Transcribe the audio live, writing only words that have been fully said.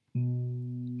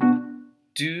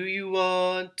Do you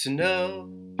want to know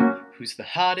who's the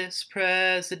hottest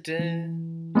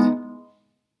president?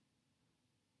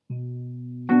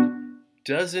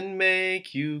 Doesn't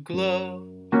make you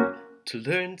glow to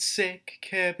learn sick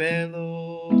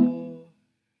cabello.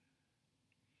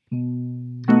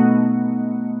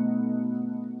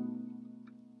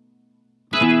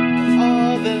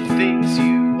 All the things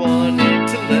you wanted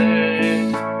to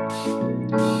learn,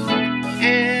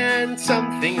 and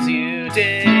some things you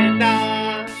did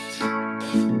not.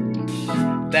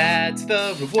 That's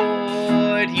the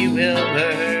reward you will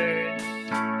earn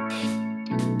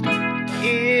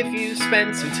if you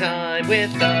spend some time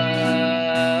with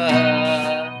us.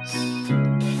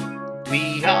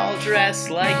 We all dress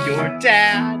like your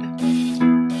dad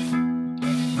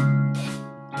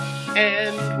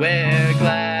and wear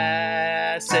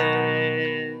glasses.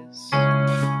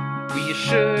 We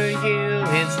assure you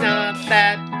it's not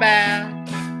that bad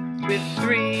with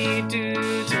 3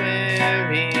 dudes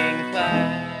wearing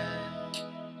plaid.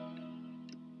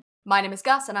 My name is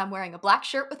Gus, and I'm wearing a black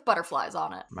shirt with butterflies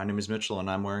on it. My name is Mitchell, and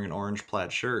I'm wearing an orange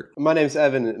plaid shirt. My name's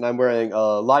Evan, and I'm wearing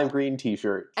a lime green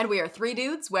t-shirt. And we are 3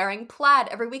 dudes wearing plaid.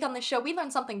 Every week on this show, we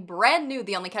learn something brand new.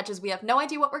 The only catch is we have no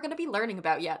idea what we're going to be learning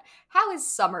about yet. How is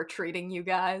summer treating you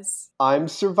guys? I'm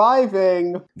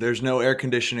surviving. There's no air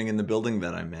conditioning in the building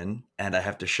that I'm in, and I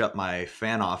have to shut my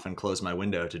fan off and close my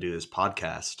window to do this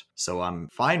podcast. So I'm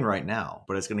fine right now,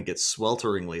 but it's going to get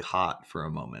swelteringly hot for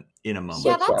a moment. In a moment.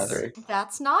 Yeah, So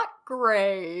that's not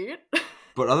great.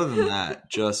 But other than that,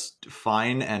 just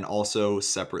fine and also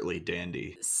separately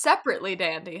dandy. Separately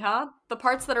dandy, huh? The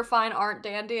parts that are fine aren't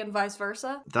dandy and vice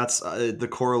versa? That's the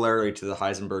corollary to the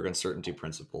Heisenberg uncertainty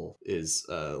principle is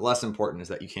less important is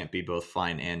that you can't be both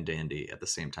fine and dandy at the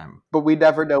same time. But we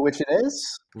never know which it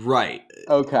is? Right.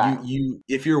 Okay. You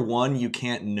if you're one, you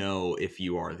can't know if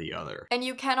you are the other. And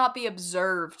you cannot be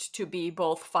observed to be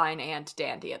both fine and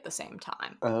dandy at the same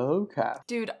time. Okay.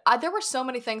 Dude, there were so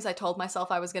many things I told myself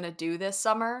I was going to do this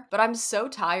summer, but I'm so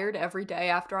tired every day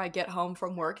after I get home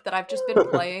from work that I've just been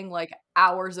playing like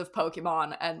hours of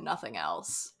Pokemon and nothing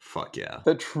else. Fuck yeah.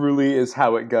 That truly is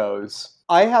how it goes.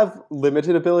 I have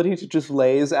limited ability to just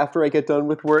laze after I get done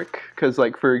with work, because,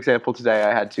 like, for example, today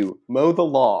I had to mow the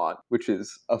lawn, which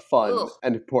is a fun Ugh.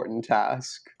 and important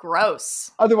task.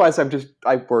 Gross. Otherwise,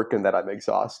 I work and then I'm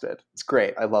exhausted. It's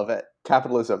great. I love it.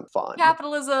 Capitalism, fun.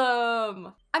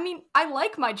 Capitalism! I mean, I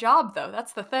like my job, though.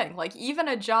 That's the thing. Like, even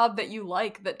a job that you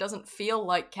like that doesn't feel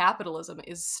like capitalism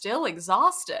is still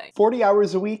exhausting. 40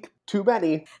 hours a week, too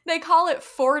many. They call it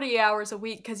 40 hours a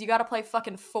week because you gotta play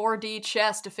fucking 4D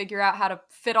chess to figure out how to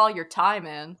fit all your time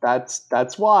in. That's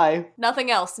why. Nothing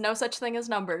else. No such thing as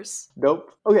numbers.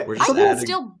 Nope. Okay. We're I just can adding-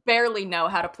 still barely know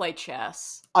how to play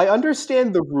chess. I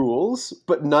understand the rules,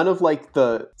 but none of, like,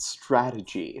 the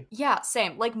strategy. Yeah,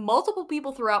 same. Like, multiple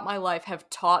people throughout my life have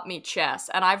taught me chess,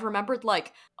 and I've remembered,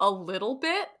 like, a little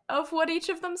bit of what each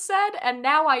of them said, and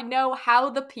now I know how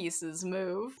the pieces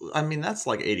move. I mean, that's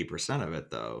like 80% of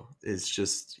it, though. It's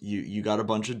just you got a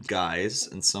bunch of guys,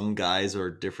 and some guys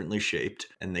are differently shaped,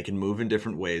 and they can move in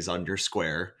different ways on your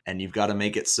square, and you've got to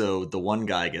make it so the one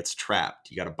guy gets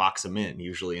trapped. You got to box him in,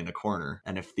 usually in a corner.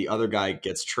 And if the other guy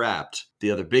gets trapped,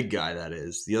 the other big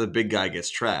guy gets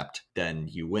trapped, then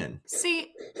you win.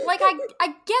 See, like,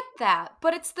 I get that,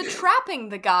 but it's the trapping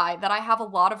the guy that I have a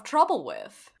lot of trouble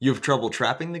with. You have trouble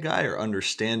trapping the guy or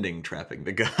understanding trapping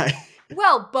the guy?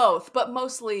 Well, both, but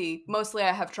mostly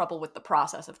I have trouble with the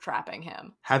process of trapping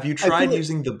him. Have you feel tried like-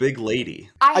 using the big lady?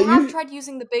 I Are have you- tried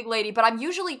using the big lady, but I'm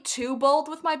usually too bold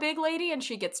with my big lady and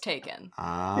she gets taken.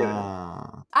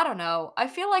 Ah. I don't know. I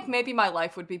feel like maybe my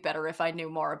life would be better if I knew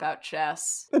more about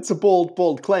chess. That's a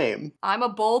bold claim. I'm a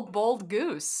bold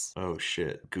goose. Oh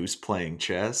shit. Goose playing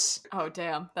chess? Oh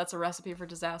damn, that's a recipe for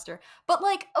disaster. But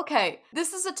like, okay,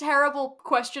 this is a terrible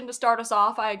question to start us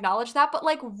off, I acknowledge that, but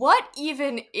like, what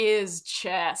even is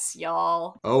chess,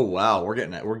 y'all? Oh wow,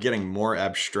 we're getting more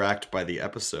abstract by the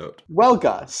episode. Well,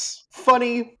 Gus,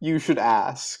 funny you should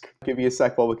ask. Give me a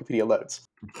sec while Wikipedia loads.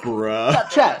 Bruh.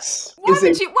 Chess Why is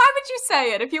would you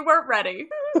say it if you weren't ready?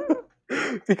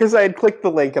 because I had clicked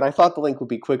the link and I thought the link would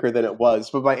be quicker than it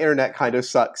was, but my internet kind of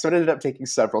sucks, so it ended up taking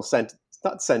several seconds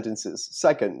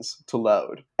to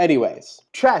load. Anyways,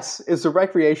 chess is a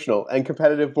recreational and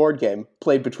competitive board game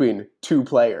played between 2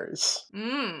 players.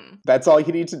 That's all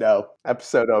you need to know.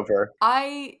 Episode over.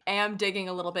 I am digging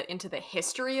a little bit into the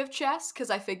history of chess because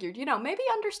I figured, maybe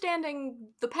understanding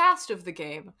the past of the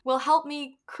game will help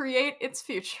me create its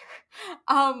future.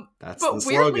 That's But the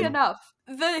weirdly slogan. enough,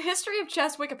 the History of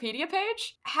Chess Wikipedia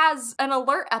page has an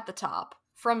alert at the top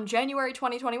from January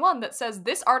 2021 that says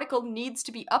this article needs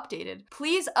to be updated.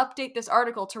 Please update this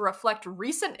article to reflect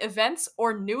recent events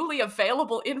or newly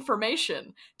available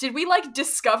information. Did we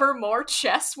discover more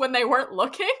chess when they weren't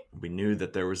looking? We knew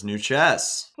that there was new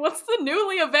chess. What's the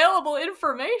newly available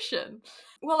information?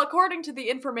 Well, according to the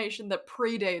information that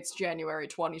predates January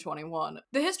 2021,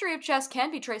 the history of chess can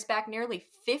be traced back nearly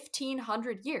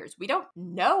 1,500 years. We don't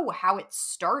know how it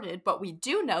started, but we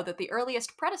do know that the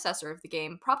earliest predecessor of the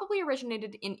game probably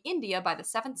originated in India by the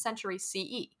 7th century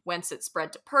CE, whence it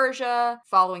spread to Persia.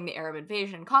 Following the Arab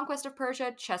invasion and conquest of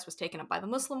Persia, chess was taken up by the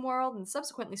Muslim world and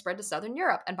subsequently spread to southern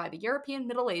Europe, and by the European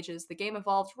Middle Ages, the game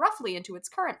evolved roughly into its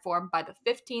current form by the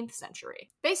 15th century.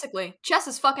 Basically, chess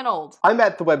is fucking old. I'm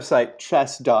at the website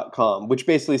chess.com, which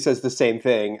basically says the same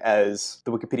thing as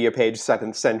the Wikipedia page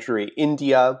 7th century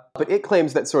India, but it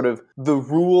claims that sort of the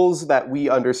rules that we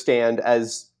understand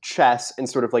as chess and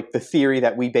sort of the theory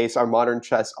that we base our modern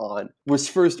chess on was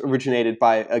first originated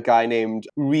by a guy named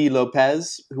Ruy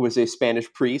Lopez, who was a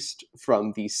Spanish priest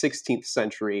from the 16th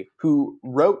century, who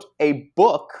wrote a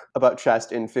book about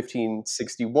chess in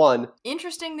 1561.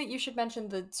 Interesting that you should mention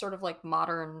the sort of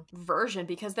modern version,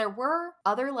 because there were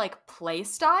other play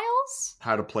styles.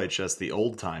 How to play chess the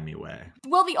old-timey way.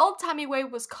 Well, the old-timey way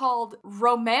was called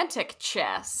romantic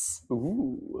chess.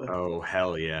 Ooh. Oh,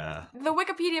 hell yeah. The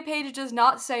Wikipedia page does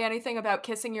not say anything about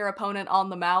kissing your opponent on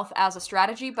the mouth as a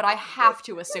strategy, but I have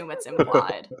to assume it's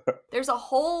implied. There's a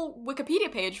whole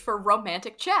Wikipedia page for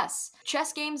romantic chess.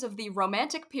 Chess games of the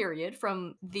Romantic period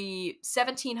from the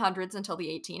 1700s until the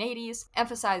 1880s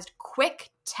emphasized quick,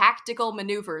 tactical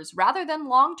maneuvers rather than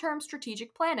long-term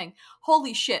strategic planning.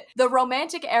 Holy shit. The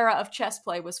Romantic era of chess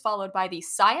play was followed by the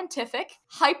scientific,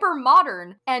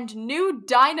 hyper-modern, and new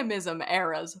dynamism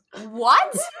eras.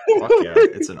 What? Fuck yeah.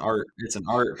 It's an art. It's an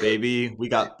art, baby. We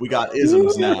got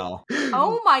isms now.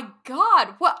 Oh my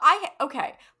god.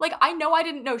 Okay. I know I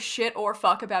didn't know shit or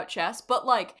fuck about chess, but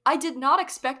I did not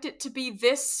expect it to be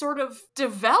this sort of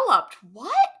developed.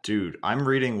 What? Dude, I'm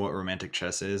reading what romantic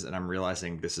chess is, and I'm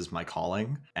realizing this is my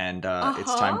calling. And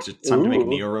it's time to make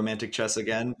neo-romantic chess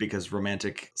again, because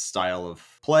romantic style of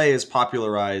play is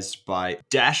popularized by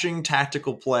dashing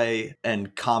tactical play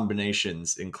and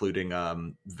combinations, including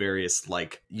various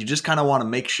you just kind of want to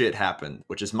make shit happen,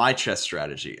 which is my chess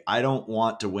strategy. I don't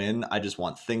want to win, I just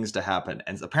want things to happen.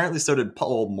 And apparently so did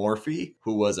Paul Morphy,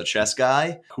 who was a chess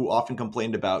guy who often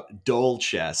complained about dull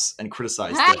chess and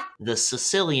criticized the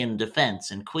Sicilian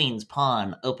defense and queen's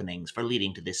pawn openings for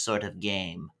leading to this sort of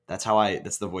game.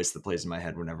 That's the voice that plays in my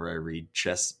head whenever I read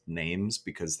chess names,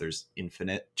 because there's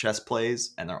infinite chess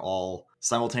plays and they're all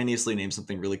simultaneously named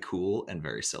something really cool and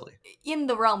very silly. In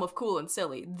the realm of cool and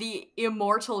silly, the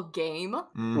Immortal Game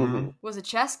was a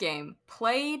chess game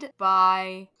played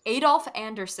by Adolf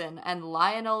Anderson and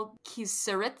Lionel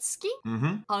Kisaritsky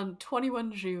on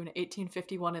 21 June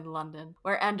 1851 in London,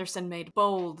 where Anderson made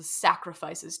bold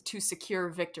sacrifices to secure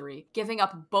victory, giving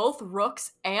up both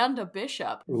rooks and a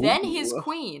bishop, then his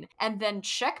queen, and then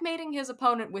checkmating his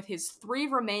opponent with his 3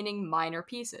 remaining minor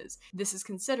pieces. This is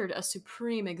considered a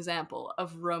supreme example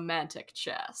of romantic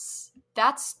chess.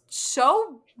 That's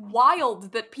so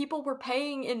wild that people were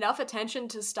paying enough attention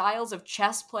to styles of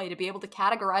chess play to be able to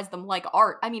categorize them like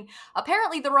art. I mean,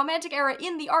 apparently the Romantic era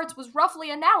in the arts was roughly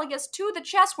analogous to the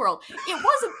chess world. It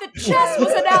wasn't that chess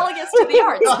was analogous to the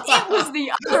arts. It was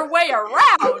the other way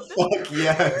around. Fuck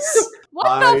yes.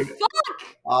 What the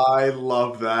fuck? I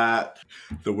love that.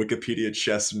 The Wikipedia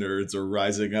chess nerds are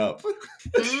rising up.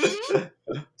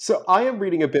 So I am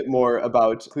reading a bit more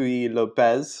about Ruy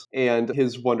Lopez and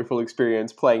his wonderful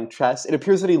experience playing chess. It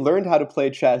appears that he learned how to play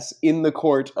chess in the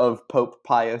court of Pope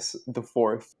Pius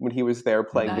IV when he was there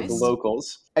playing with the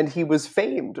locals. And he was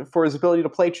famed for his ability to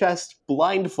play chess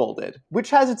blindfolded, which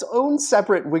has its own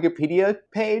separate Wikipedia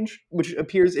page, which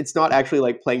appears it's not actually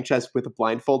like playing chess with a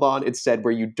blindfold on. Instead,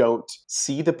 where you don't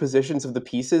see the positions of the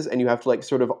pieces and you have to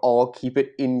sort of all keep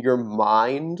it in your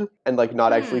mind and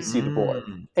not actually see the board.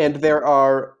 And there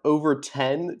are over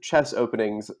 10 chess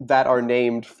openings that are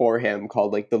named for him,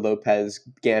 called the Lopez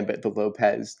Gambit, the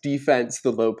Lopez Defense,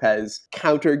 the Lopez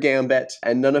Counter Gambit,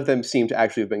 and none of them seem to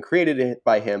actually have been created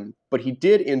by him. But he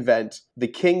did invent the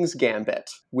King's Gambit,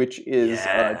 which is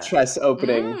a chess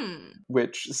opening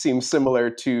which seems similar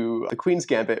to the Queen's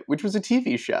Gambit, which was a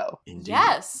TV show. Indeed.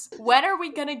 Yes. When are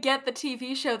we gonna get the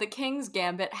TV show The King's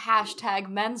Gambit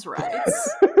 #men's rights?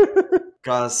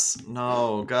 Gus,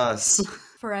 no, Gus.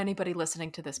 For anybody listening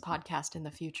to this podcast in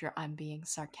the future, I'm being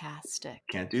sarcastic.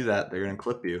 Can't do that. They're going to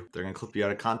clip you. They're going to clip you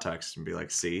out of context and be like,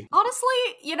 see? Honestly,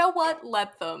 you know what?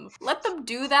 Let them. Let them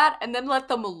do that, and then let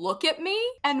them look at me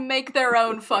and make their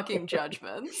own fucking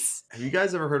judgments. Have you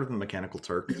guys ever heard of the Mechanical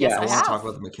Turk? Yes. I want have. to talk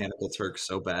about the Mechanical Turk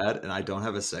so bad, and I don't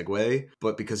have a segue,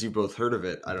 but because you both heard of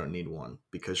it, I don't need one.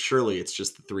 Because surely it's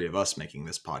just the three of us making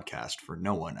this podcast for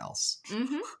no one else.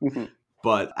 Mm-hmm.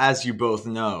 But as you both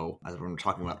know, as we're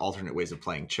talking about alternate ways of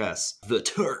playing chess, the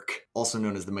Turk, also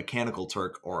known as the Mechanical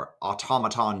Turk or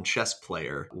automaton chess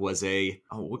player, was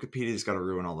Wikipedia's got to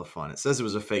ruin all the fun. It says it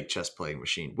was a fake chess playing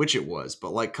machine, which it was,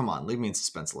 but like, come on, leave me in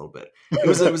suspense a little bit. It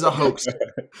was a hoax.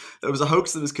 It was a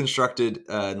hoax that was constructed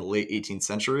in the late 18th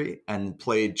century and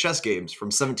played chess games from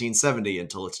 1770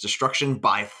 until its destruction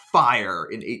by fire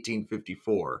in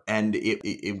 1854. And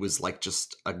it was like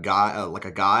just a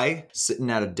guy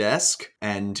sitting at a desk,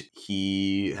 and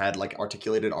he had like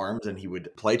articulated arms, and he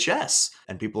would play chess,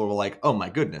 and people were like, oh my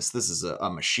goodness, this is a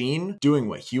machine doing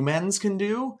what humans can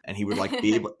do. And he would like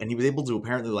be able, and he was able to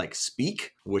apparently like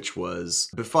speak, which was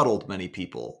befuddled many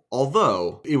people.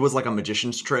 Although it was like a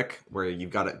magician's trick where you've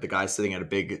got the guy sitting at a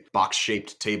big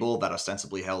box-shaped table that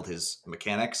ostensibly held his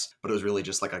mechanics, but it was really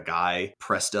just like a guy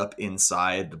pressed up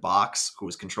inside the box who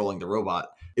was controlling the robot.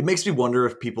 It makes me wonder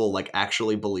if people like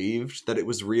actually believed that it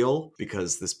was real,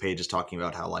 because this page is talking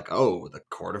about how like, oh, the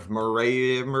court of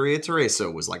Maria Theresa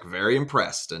was like very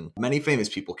impressed, and many famous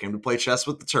people came to play chess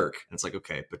with the Turk. And it's like,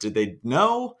 okay, but did they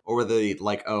know, or were they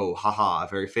like, oh, haha, a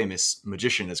very famous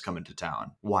magician has come into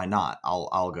town? Why not?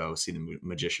 I'll go see the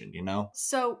magician, you know?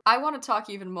 So I want to talk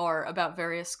even more about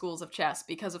various schools of chess,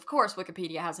 because of course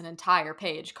Wikipedia has an entire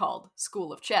page called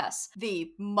School of Chess,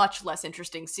 the much less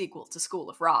interesting sequel to School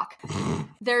of Rock.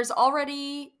 There's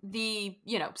already the,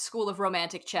 School of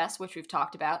Romantic Chess, which we've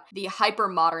talked about, the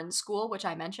hyper-modern school, which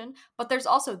I mentioned, but there's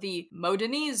also the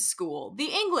Modernist school, the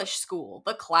English school,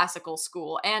 the classical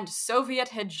school, and Soviet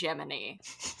hegemony.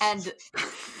 And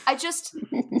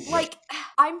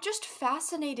I'm just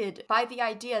fascinated by the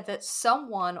idea that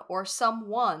someone or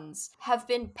someones have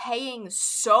been paying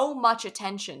so much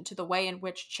attention to the way in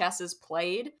which chess is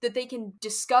played that they can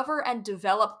discover and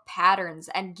develop patterns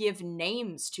and give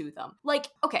names to them. Like,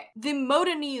 okay, the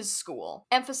Modernist school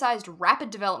emphasized rapid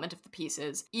development of the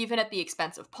pieces, even at the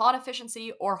expense of pawn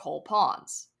efficiency or whole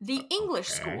pawns. The English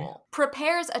school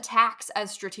prepares attacks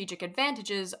as strategic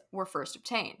advantages were first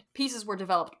obtained. Pieces were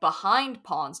developed behind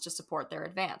pawns to support their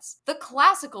advance. The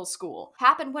classical school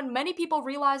happened when many people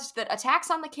realized that attacks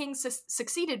on the king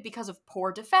succeeded because of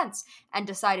poor defense, and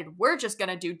decided we're just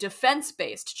gonna do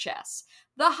defense-based chess.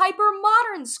 The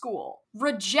hyper-modern school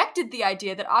rejected the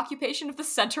idea that occupation of the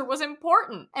center was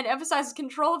important and emphasizes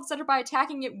control of the center by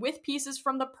attacking it with pieces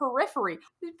from the periphery.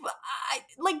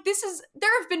 There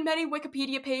have been many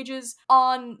Wikipedia pages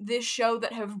on this show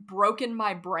that have broken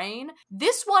my brain.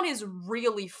 This one is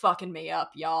really fucking me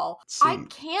up, y'all. I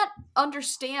can't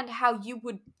understand how you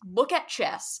would look at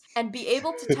chess and be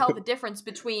able to tell the difference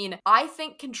between I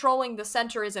think controlling the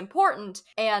center is important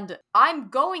and I'm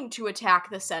going to attack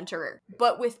the center,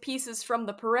 but with pieces from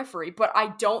the periphery, but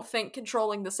I don't think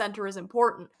controlling the center is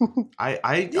important.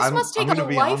 This must take a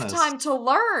lifetime to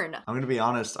learn. I'm going to be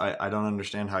honest, I don't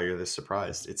understand how you're this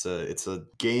surprised. It's a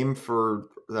game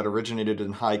that originated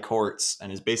in high courts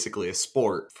and is basically a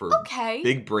sport for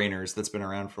big brainers that's been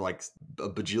around for like a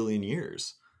bajillion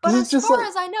years. But as far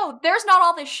as I know, there's not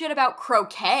all this shit about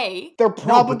croquet. There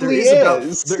probably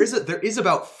is. There is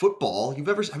about football. Have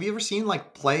you ever seen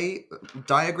like play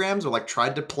diagrams or like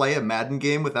tried to play a Madden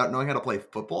game without knowing how to play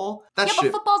football? But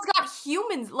football's got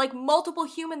humans, like multiple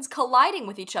humans colliding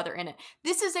with each other in it.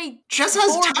 This is a chess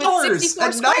has towers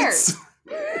and knights.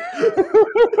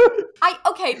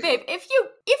 Okay, babe, if you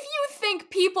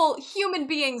think human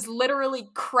beings literally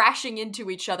crashing into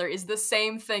each other is the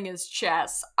same thing as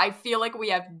chess, I feel like we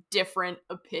have different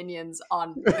opinions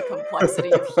on the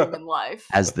complexity of human life.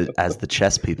 As the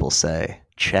chess people say,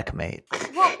 checkmate.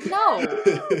 Well, no.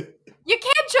 You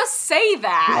can't just say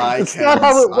that. That's not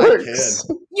how it works.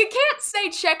 You can't say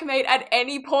checkmate at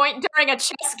any point during a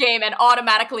chess game and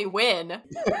automatically win.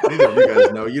 Neither of you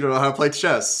guys know. You don't know how to play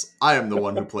chess. I am the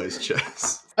one who plays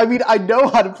chess. I mean, I know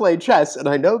how to play chess, and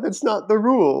I know that's not the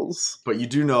rules. But you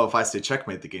do know if I say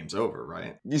checkmate, the game's over,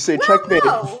 right? You say checkmate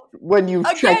when you've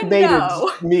checkmated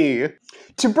me.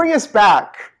 To bring us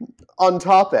back on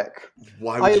topic.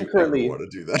 Why would you ever want to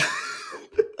do that?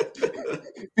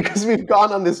 because we've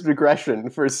gone on this digression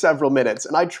for several minutes,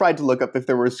 and I tried to look up if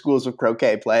there were schools of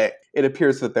croquet play. It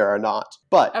appears that there are not.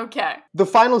 But Okay. the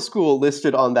final school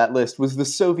listed on that list was the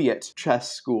Soviet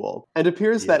Chess School. And it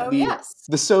appears that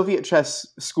the Soviet chess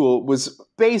school was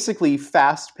basically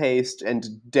fast-paced and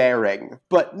daring,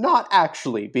 but not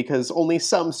actually, because only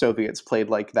some Soviets played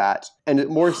like that. And it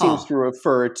more seems to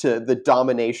refer to the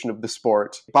domination of the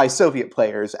sport by Soviet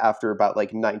players after about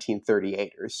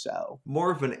 1938 or so.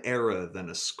 More of an era than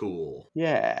a school.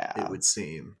 Yeah. It would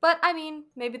seem. But, I mean,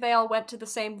 maybe they all went to the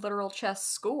same literal chess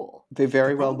school. They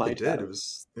very well Probably might did. have.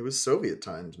 It was Soviet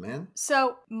times, man.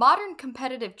 So, modern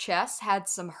competitive chess had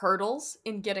some hurdles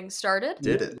in getting started.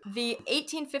 Did it? The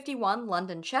 1851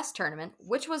 London Chess Tournament,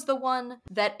 which was the one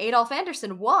that Adolf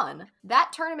Anderssen won,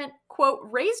 that tournament, quote,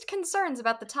 raised concerns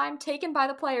about the time taken by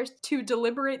the players to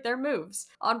deliberate their moves.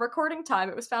 On recording time,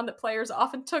 it was found that players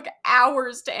often took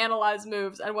hours to analyze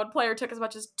moves, and one player took as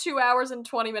much as 2 hours and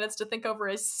 20 minutes to think over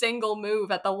a single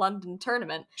move at the London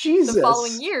tournament. Jesus. The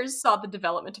following years saw the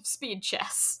development of speed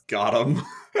chess. Got him.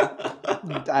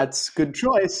 That's good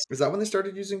choice. Is that when they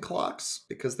started using clocks?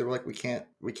 Because they were like, we can't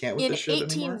with In this shit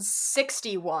anymore?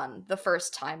 1861, the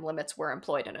first time limits were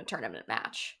employed in a tournament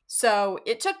match. So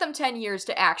it took them 10 years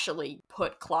to actually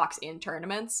put clocks in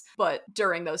tournaments, but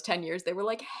during those 10 years, they were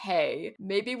like, hey,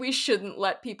 maybe we shouldn't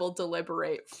let people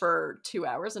deliberate for 2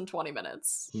 hours and 20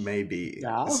 minutes. Maybe.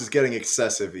 Yeah. This is getting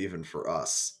excessive even for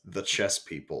us, the chess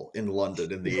people in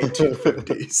London in the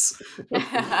 1850s.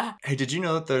 Hey, did you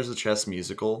know that there's a chess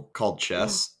musical called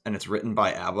Chess, and it's written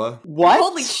by ABBA? What?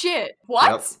 Holy shit!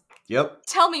 What? Yep.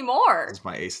 Tell me more! That's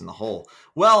my ace in the hole.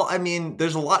 Well, I mean,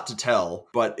 there's a lot to tell,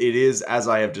 but it is, as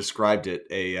I have described it,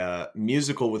 a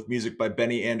musical with music by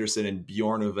Benny Andersson and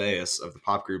Bjorn Ulvaeus of the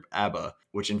pop group ABBA,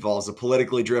 which involves a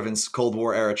politically driven Cold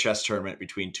War-era chess tournament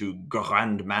between two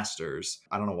grandmasters.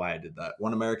 I don't know why I did that.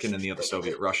 One American and the other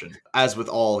Soviet Russian. As with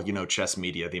all, chess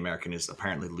media, the American is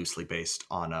apparently loosely based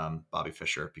on Bobby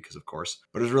Fischer, because of course.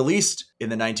 But it was released in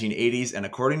the 1980s, and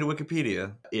according to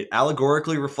Wikipedia, it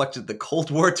allegorically reflected the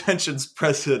Cold War tensions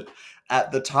present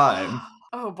at the time.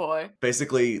 Oh boy.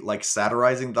 Basically,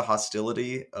 satirizing the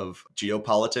hostility of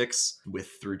geopolitics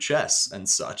through chess and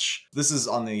such. This is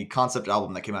on the concept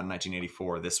album that came out in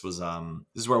 1984. This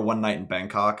is where One Night in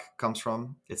Bangkok comes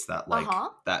from. It's that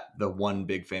the one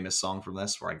big famous song from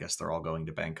this, where I guess they're all going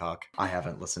to Bangkok. I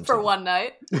haven't listened to For one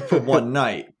night. For one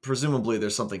night. Presumably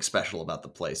there's something special about the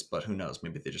place, but who knows?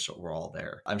 Maybe they just were all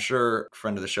there. I'm sure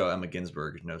friend of the show, Emma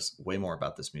Ginsberg, knows way more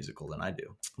about this musical than I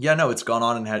do. Yeah, no, it's gone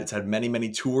on and it's had many, many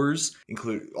tours, include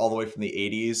all the way from the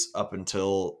 80s up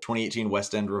until 2018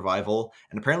 West End revival,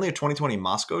 and apparently a 2020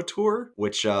 Moscow tour,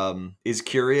 which is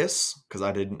curious because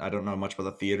I don't know much about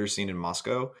the theater scene in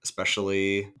Moscow,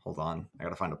 especially, hold on, I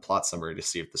gotta find a plot summary to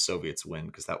see if the Soviets win,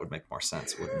 because that would make more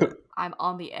sense, wouldn't it? I'm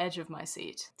on the edge of my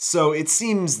seat. So it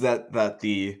seems that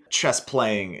the chess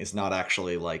playing is not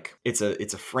actually it's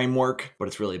a framework, but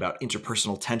it's really about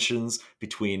interpersonal tensions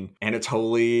between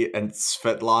Anatoly and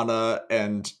Svetlana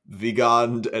and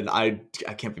Vigand, and I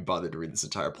can't be bothered to read this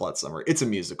entire plot summary. It's a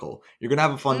musical. You're gonna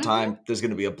have a fun time. There's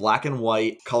gonna be a black and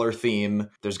white color theme.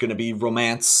 There's gonna be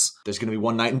romance. There's gonna be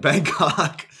One Night in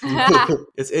Bangkok.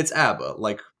 It's ABBA.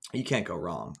 You can't go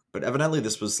wrong. But evidently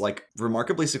this was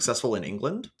remarkably successful in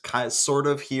England, sort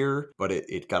of here, but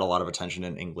it got a lot of attention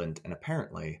in England. And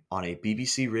apparently on a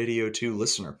BBC Radio 2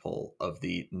 listener poll of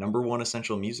the #1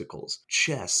 essential musicals,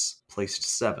 Chess placed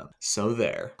 7th. So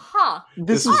there. Huh.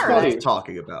 This is what funny. I'm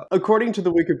talking about. According to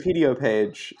the Wikipedia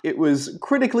page, it was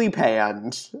critically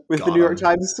panned, with Got the New York 'em.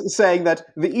 Times saying that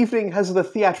the evening has the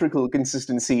theatrical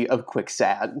consistency of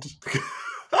quicksand.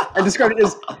 And described it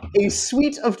as a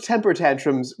suite of temper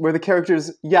tantrums where the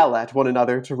characters yell at one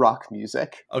another to rock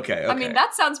music. Okay. I mean,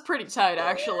 that sounds pretty tight,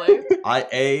 actually.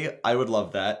 I would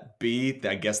love that. B,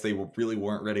 I guess they really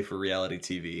weren't ready for reality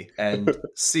TV. And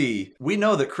C, we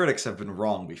know that critics have been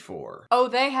wrong before. Oh,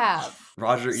 they have.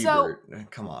 Roger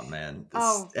Ebert. Come on, man.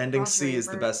 This ending Roger C is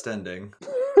the Ebert. best ending.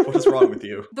 What is wrong with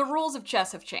you? The rules of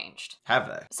chess have changed. Have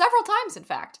they? Several times, in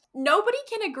fact. Nobody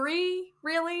can agree,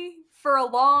 really, for a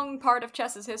long part of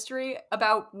chess's history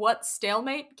about what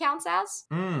stalemate counts as.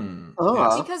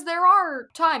 Because there are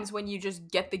times when you just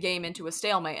get the game into a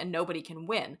stalemate and nobody can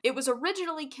win. It was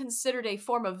originally considered a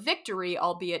form of victory,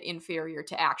 albeit inferior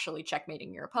to actually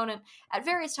checkmating your opponent. At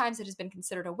various times it has been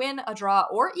considered a win, a draw,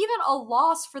 or even a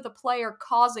loss for the player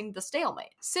causing the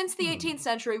stalemate. Since the 18th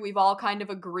century, we've all kind of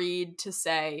agreed to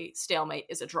say stalemate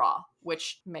is a draw,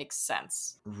 which makes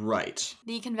sense. Right.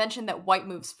 The convention that white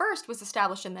moves first was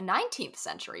established in the 19th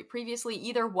century. Previously,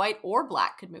 either white or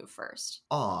black could move first.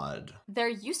 Odd. There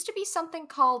used to be be something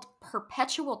called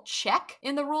perpetual check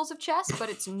in the rules of chess, but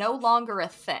it's no longer a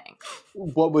thing.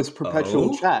 What was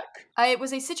perpetual check? It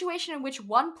was a situation in which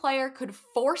one player could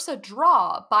force a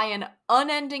draw by an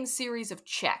unending series of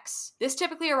checks. This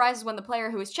typically arises when the player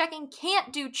who is checking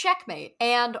can't do checkmate,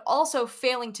 and also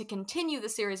failing to continue the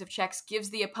series of checks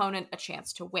gives the opponent a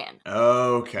chance to win.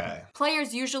 Okay.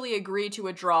 Players usually agree to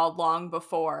a draw long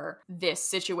before this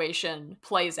situation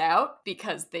plays out,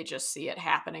 because they just see it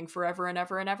happening forever and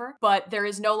ever and ever. But there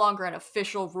is no longer an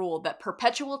official rule that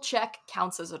perpetual check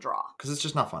counts as a draw. Because it's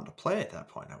just not fun to play at that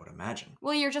point, I would imagine.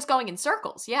 Well, you're just going in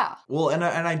circles, yeah. Well, and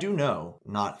I do know,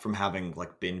 not from having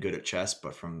like been good at chess,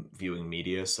 but from viewing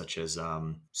media such as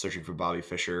Searching for Bobby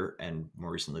Fischer and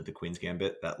more recently The Queen's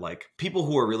Gambit, that like people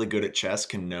who are really good at chess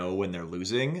can know when they're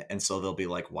losing, and so they'll be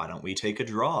like, why don't we take a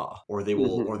draw? Or they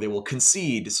will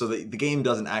concede, so that the game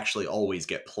doesn't actually always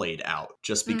get played out,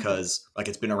 just because like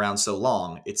it's been around so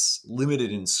long. It's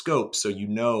limited in scope, so you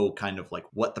know kind of like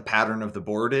what the pattern of the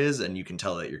board is, and you can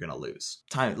tell that you're gonna lose.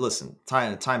 Time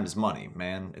is money,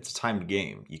 man. It's a timed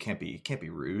game. You can't be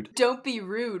rude. Don't be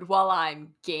rude while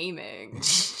I'm gaming.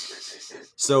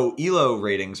 So ELO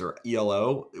ratings, or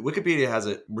ELO, Wikipedia has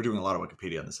it. We're doing a lot of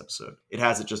Wikipedia on this episode. It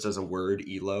has it just as a word,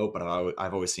 ELO, but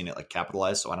I've always seen it like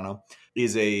capitalized, so I don't know. It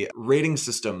is a rating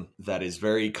system that is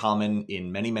very common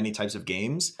in many, many types of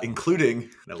games, including,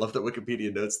 and I love that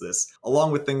Wikipedia notes this,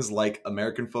 along with things like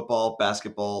American football,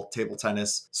 basketball, table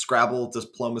tennis, Scrabble,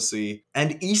 diplomacy,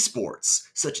 and esports,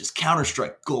 such as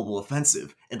Counter-Strike Global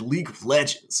Offensive and League of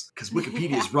Legends, because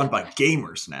Wikipedia is run by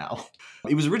gamers now.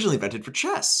 It was originally invented for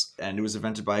chess, and it was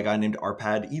invented by a guy named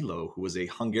Arpad Elo, who was a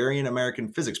Hungarian-American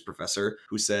physics professor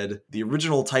who said the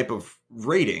original type of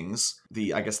ratings,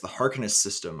 the Harkness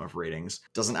system of ratings,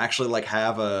 doesn't actually like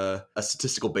have a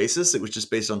statistical basis. It was just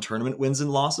based on tournament wins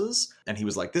and losses. And he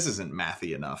was like, this isn't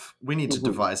mathy enough. We need to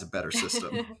devise a better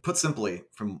system. Put simply,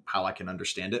 from how I can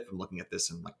understand it, from looking at this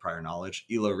in like prior knowledge,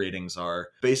 ELO ratings are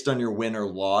based on your win or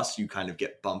loss, you kind of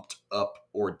get bumped up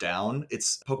or down.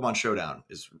 It's Pokemon Showdown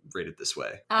is rated this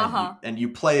way. And you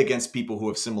play against people who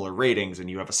have similar ratings, and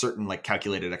you have a certain like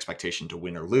calculated expectation to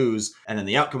win or lose. And then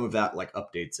the outcome of that like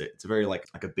updates it. It's a very like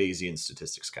a Bayesian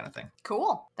statistics kind of thing.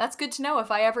 Cool. That's good to know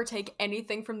if I ever take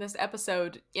anything from this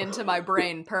episode into my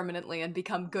brain permanently and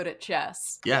become good at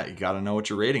chess. Yeah, you gotta know what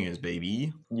your rating is,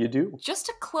 baby. You do. Just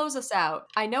to close us out,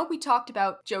 I know we joked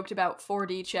about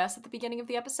 4D chess at the beginning of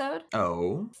the episode.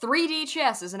 Oh. 3D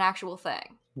chess is an actual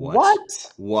thing.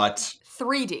 What?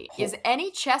 3D is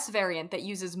any chess variant that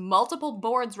uses multiple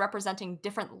boards representing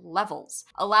different levels,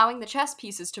 allowing the chess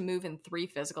pieces to move in 3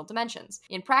 physical dimensions.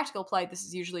 In practical play, this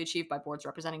is usually achieved by boards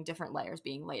representing different layers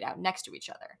being laid out next to each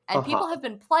other. And people have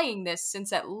been playing this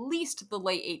since at least the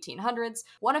late 1800s,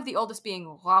 one of the oldest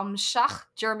being Raumschach,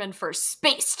 German for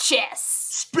space chess.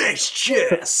 Space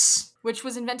chess! Which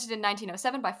was invented in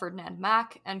 1907 by Ferdinand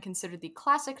Mack and considered the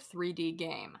classic 3D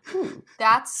game.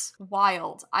 That's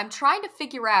wild. I'm trying to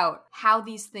figure out how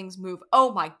these things move.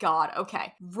 Oh my god,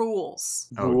 okay. Rules.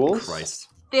 Oh, Christ.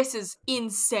 This is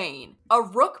insane. A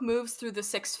rook moves through the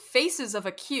 6 faces of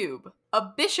a cube. A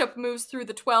bishop moves through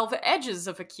the 12 edges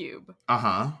of a cube.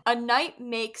 A knight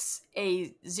makes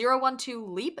a 0-1-2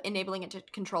 leap, enabling it to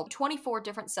control 24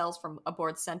 different cells from a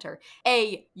board's center.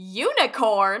 A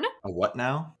unicorn. A what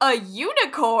now? A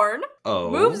unicorn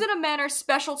moves in a manner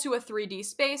special to a 3D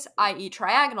space, i.e.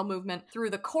 triagonal movement,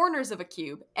 through the corners of a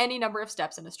cube, any number of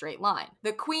steps in a straight line.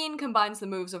 The queen combines the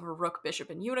moves of a rook, bishop,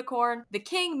 and unicorn. The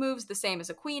king moves the same as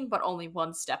a queen, but only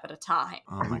 1 step at a time.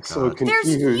 Oh my god. So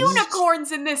confused. There's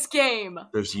unicorns in this game!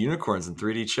 There's unicorns in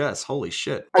 3D chess. Holy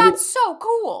shit. That's so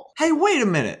cool! Hey, wait a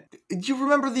minute. Do you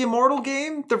remember the Immortal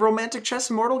game? The romantic chess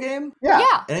Immortal game?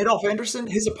 Yeah. And Adolf Anderson,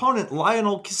 his opponent,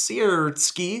 Lionel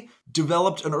Kisierski,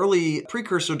 developed an early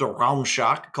precursor to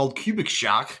Raumschach called Cubic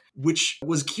Schach, which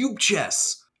was cube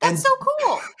chess. That's so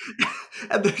cool!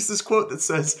 And there's this quote that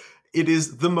says, "It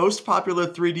is the most popular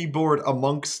 3D board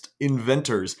amongst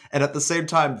inventors, and at the same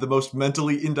time, the most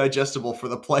mentally indigestible for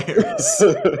the players."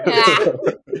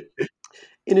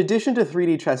 In addition to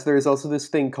 3D chess, there is also this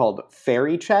thing called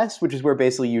fairy chess, which is where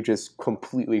basically you just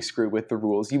completely screw with the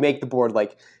rules. You make the board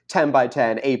like 10 by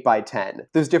 10, 8 by 10.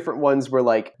 There's different ones where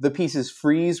like the pieces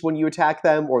freeze when you attack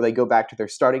them or they go back to their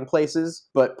starting places.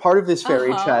 But part of this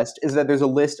fairy chest is that there's a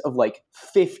list of like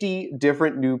 50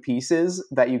 different new pieces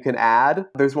that you can add.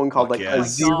 There's one called a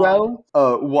zero,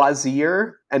 a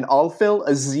wazir, an alfil,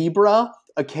 a zebra,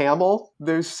 a camel.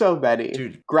 There's so many.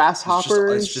 Dude,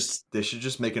 grasshoppers. They should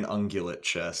just make an ungulate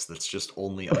chess that's just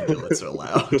only ungulates are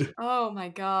allowed. Oh my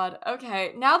god.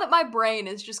 Okay, now that my brain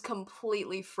is just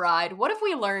completely fried, what have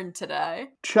we learned today?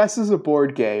 Chess is a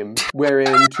board game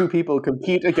wherein two people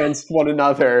compete against one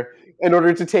another in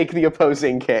order to take the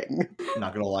opposing king.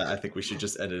 Not gonna lie, I think we should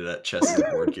just end it at chess is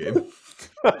a board game.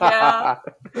 Yeah.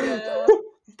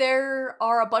 There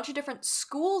are a bunch of different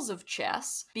schools of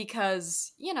chess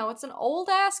because, it's an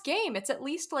old-ass game. It's at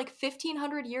least like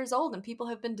 1,500 years old, and people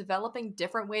have been developing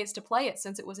different ways to play it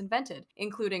since it was invented,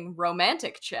 including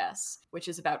romantic chess, which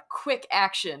is about quick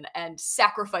action and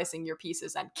sacrificing your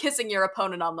pieces and kissing your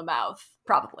opponent on the mouth.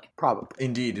 Probably.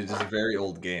 Indeed, it is a very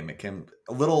old game. It can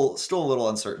still a little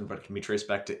uncertain, but it can be traced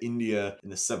back to India in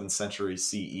the 7th century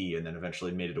CE, and then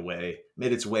eventually made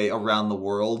its way around the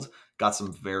world. Got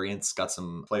some variants, got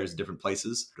some players in different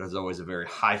places. But it was always a very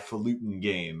highfalutin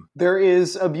game. There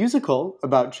is a musical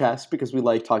about chess because we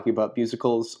like talking about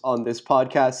musicals on this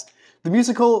podcast. The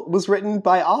musical was written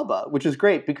by ABBA, which is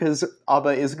great because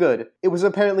ABBA is good. It was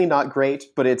apparently not great,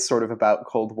 but it's sort of about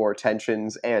Cold War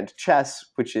tensions and chess,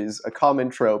 which is a common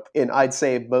trope in, I'd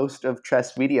say, most of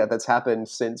chess media that's happened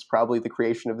since probably the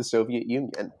creation of the Soviet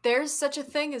Union. There's such a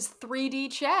thing as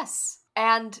 3D chess.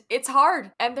 And it's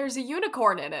hard, and there's a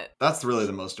unicorn in it. That's really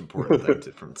the most important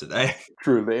thing from today.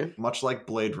 Truly. Much like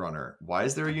Blade Runner. Why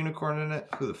is there a unicorn in it?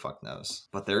 Who the fuck knows?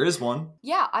 But there is one.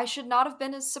 Yeah, I should not have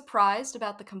been as surprised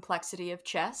about the complexity of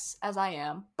chess as I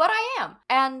am. But I am.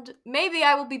 And maybe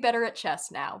I will be better at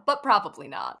chess now, but probably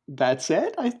not. That's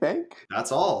it, I think.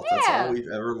 That's all. Yeah. That's all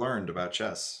we've ever learned about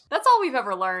chess. That's all we've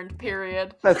ever learned,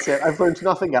 period. That's it. I've learned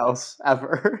nothing else,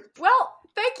 ever. Well,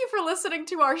 thank you for listening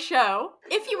to our show.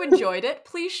 If you enjoyed it,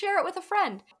 please share it with a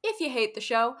friend. If you hate the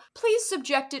show, please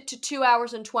subject it to 2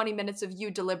 hours and 20 minutes of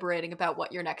you deliberating about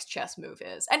what your next chess move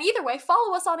is. And either way,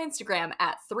 follow us on Instagram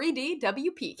at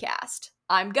 3DWPcast.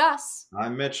 I'm Gus.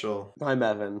 I'm Mitchell. I'm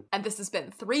Evan. And this has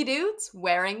been 3 Dudes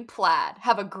Wearing Plaid.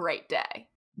 Have a great day.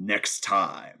 Next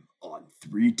time on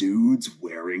 3 Dudes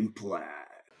Wearing Plaid.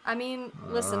 I mean,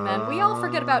 listen, man, we all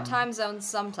forget about time zones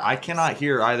sometimes. I cannot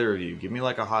hear either of you. Give me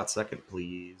like a hot second,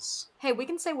 please. Hey, we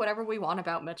can say whatever we want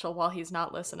about Mitchell while he's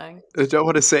not listening. I don't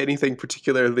want to say anything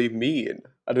particularly mean.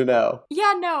 I don't know.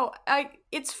 Yeah, no,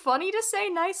 it's funny to say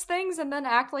nice things and then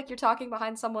act like you're talking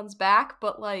behind someone's back,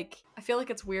 but, I feel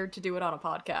like it's weird to do it on a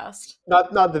podcast.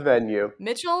 Not the venue.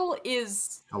 Mitchell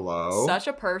is Hello? such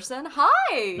a person.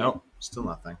 Hi! Nope, still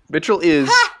nothing. Mitchell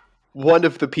is one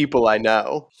of the people I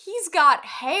know. He's got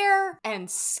hair and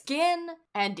skin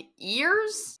and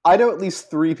ears. I know at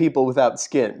least 3 people without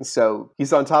skin, so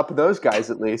he's on top of those guys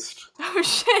at least. Oh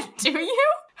shit, do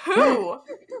you? Who?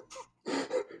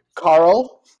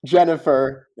 Carl,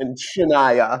 Jennifer, and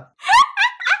Shania.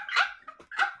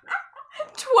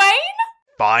 Twain?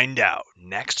 Find out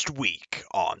next week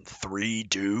on 3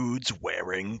 Dudes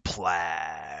Wearing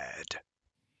Plaid.